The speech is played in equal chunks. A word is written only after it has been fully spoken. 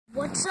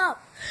what's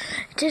up?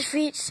 Just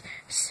reached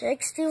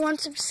 61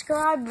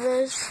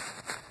 subscribers.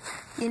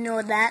 You know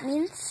what that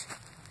means?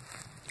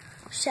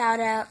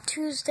 Shout out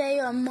Tuesday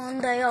or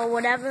Monday or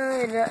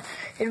whatever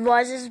it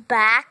was is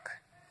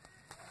back.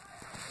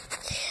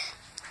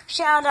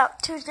 Shout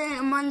out Tuesday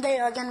or Monday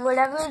or again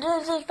whatever it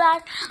is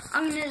back.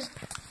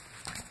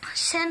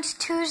 Since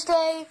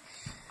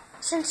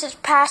it's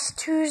past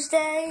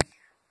Tuesday,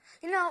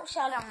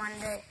 shout out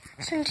Monday.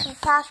 Since it's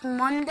past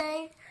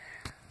Monday,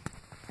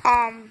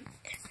 I'm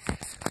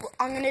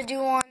gonna do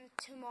one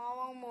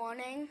tomorrow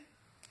morning.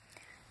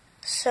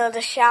 So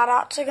the shout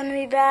outs are gonna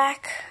be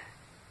back.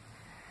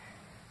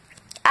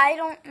 I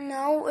don't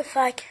know if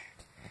I can.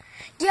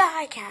 Yeah,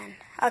 I can.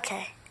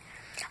 Okay.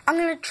 I'm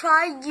gonna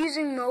try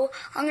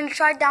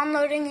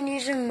downloading and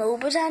using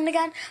Mobizen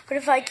again. But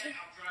if I can,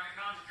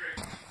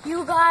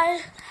 you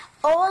guys,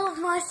 all of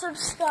my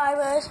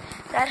subscribers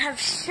that have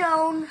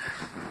shown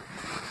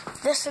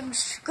the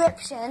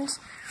subscriptions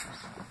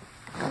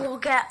will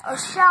get a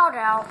shout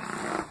out.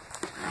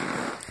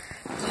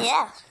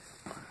 Yeah.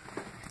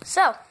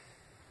 So,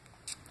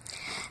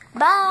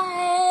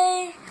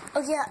 bye.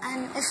 Oh yeah,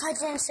 and if I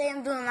didn't say,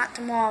 I'm doing that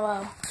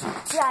tomorrow.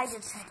 Yeah, I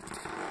did say.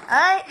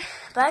 Alright,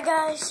 bye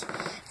guys.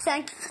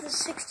 Thank you for the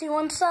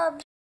 61 subs.